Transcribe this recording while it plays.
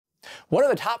What are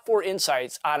the top 4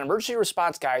 insights on emergency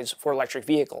response guides for electric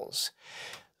vehicles?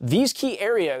 These key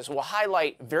areas will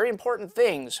highlight very important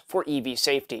things for EV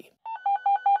safety.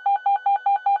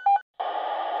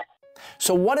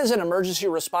 So what is an emergency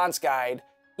response guide,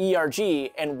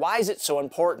 ERG, and why is it so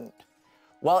important?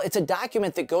 Well, it's a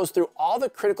document that goes through all the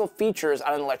critical features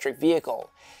on an electric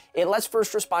vehicle. It lets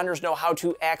first responders know how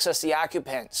to access the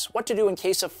occupants, what to do in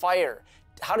case of fire,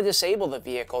 how to disable the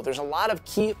vehicle. There's a lot of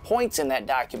key points in that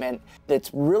document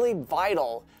that's really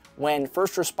vital when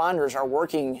first responders are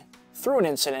working through an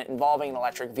incident involving an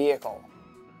electric vehicle.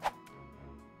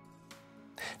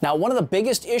 Now, one of the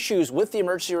biggest issues with the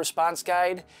emergency response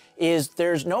guide is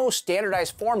there's no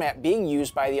standardized format being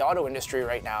used by the auto industry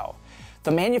right now.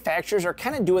 The manufacturers are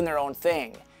kind of doing their own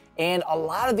thing. And a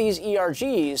lot of these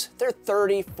ERGs, they're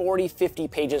 30, 40, 50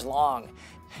 pages long.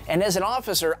 And as an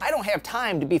officer, I don't have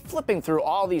time to be flipping through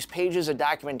all these pages of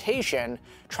documentation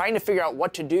trying to figure out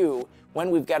what to do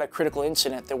when we've got a critical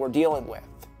incident that we're dealing with.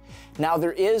 Now,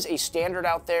 there is a standard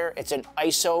out there. It's an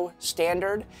ISO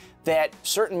standard that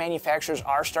certain manufacturers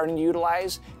are starting to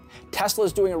utilize. Tesla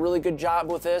is doing a really good job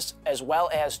with this, as well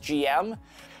as GM.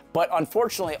 But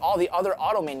unfortunately, all the other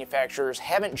auto manufacturers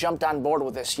haven't jumped on board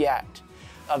with this yet.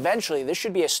 Eventually, this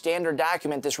should be a standard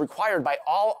document that's required by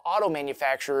all auto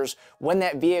manufacturers when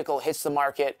that vehicle hits the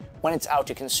market, when it's out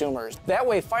to consumers. That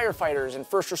way, firefighters and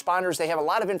first responders, they have a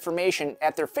lot of information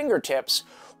at their fingertips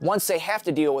once they have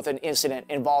to deal with an incident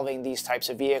involving these types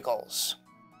of vehicles.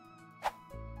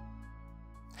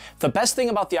 The best thing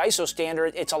about the ISO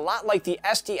standard, it's a lot like the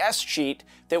SDS sheet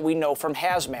that we know from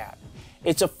hazmat.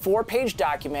 It's a 4-page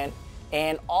document,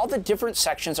 and all the different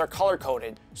sections are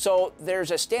color-coded. So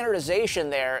there's a standardization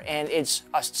there, and it's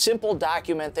a simple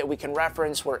document that we can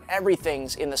reference where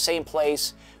everything's in the same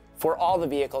place for all the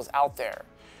vehicles out there.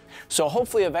 So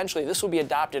hopefully eventually this will be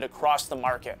adopted across the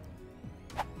market.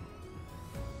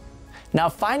 Now,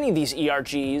 finding these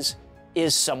ERGs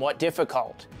is somewhat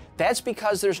difficult. That's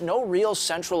because there's no real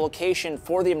central location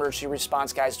for the emergency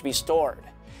response guides to be stored.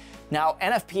 Now,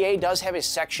 NFPA does have a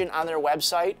section on their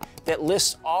website that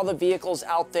lists all the vehicles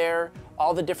out there,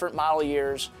 all the different model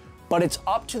years, but it's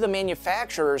up to the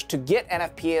manufacturers to get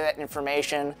NFPA that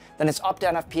information, then it's up to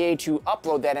NFPA to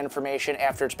upload that information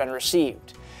after it's been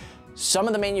received. Some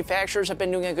of the manufacturers have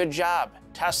been doing a good job.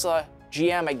 Tesla,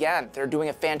 GM, again, they're doing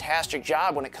a fantastic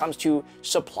job when it comes to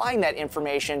supplying that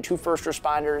information to first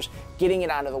responders, getting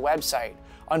it onto the website.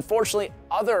 Unfortunately,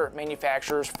 other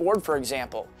manufacturers, Ford for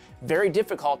example, very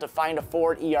difficult to find a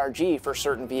Ford ERG for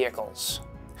certain vehicles.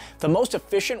 The most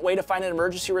efficient way to find an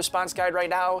emergency response guide right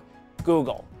now,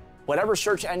 Google. Whatever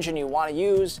search engine you want to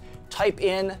use, type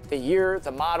in the year,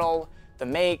 the model, the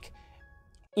make,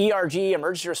 ERG,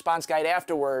 emergency response guide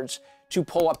afterwards to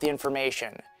pull up the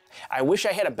information. I wish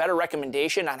I had a better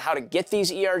recommendation on how to get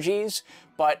these ERGs,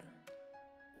 but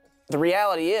the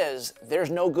reality is there's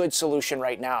no good solution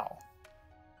right now.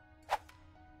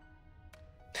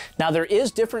 Now, there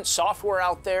is different software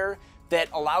out there that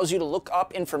allows you to look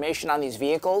up information on these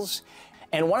vehicles.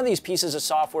 And one of these pieces of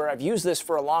software, I've used this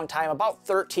for a long time, about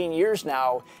 13 years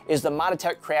now, is the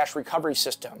Moditech Crash Recovery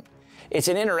System. It's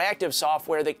an interactive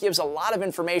software that gives a lot of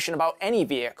information about any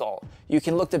vehicle. You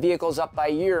can look the vehicles up by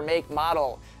year, make,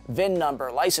 model, VIN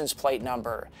number, license plate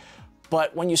number.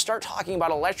 But when you start talking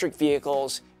about electric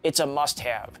vehicles, it's a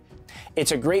must-have.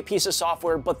 It's a great piece of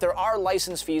software, but there are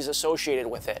license fees associated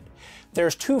with it.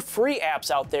 There's 2 free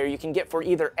apps out there you can get for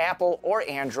either Apple or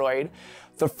Android.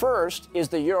 The first is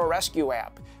the Rescue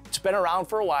app. It's been around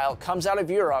for a while, comes out of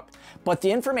Europe, but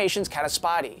the information's kind of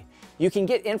spotty. You can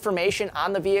get information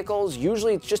on the vehicles,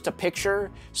 usually it's just a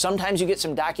picture. Sometimes you get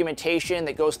some documentation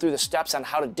that goes through the steps on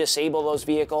how to disable those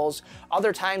vehicles.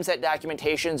 Other times that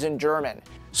documentation's in German.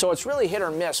 So it's really hit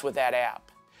or miss with that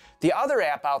app. The other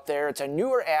app out there, it's a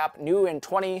newer app, new in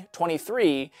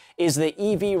 2023, is the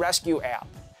EV Rescue app.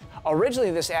 Originally,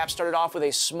 this app started off with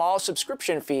a small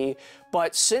subscription fee,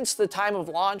 but since the time of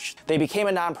launch, they became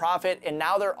a nonprofit, and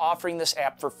now they're offering this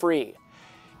app for free.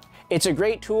 It's a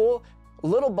great tool, a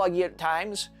little buggy at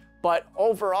times, but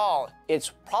overall,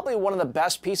 it's probably one of the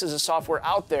best pieces of software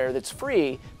out there that's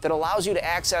free that allows you to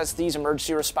access these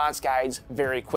emergency response guides very quickly.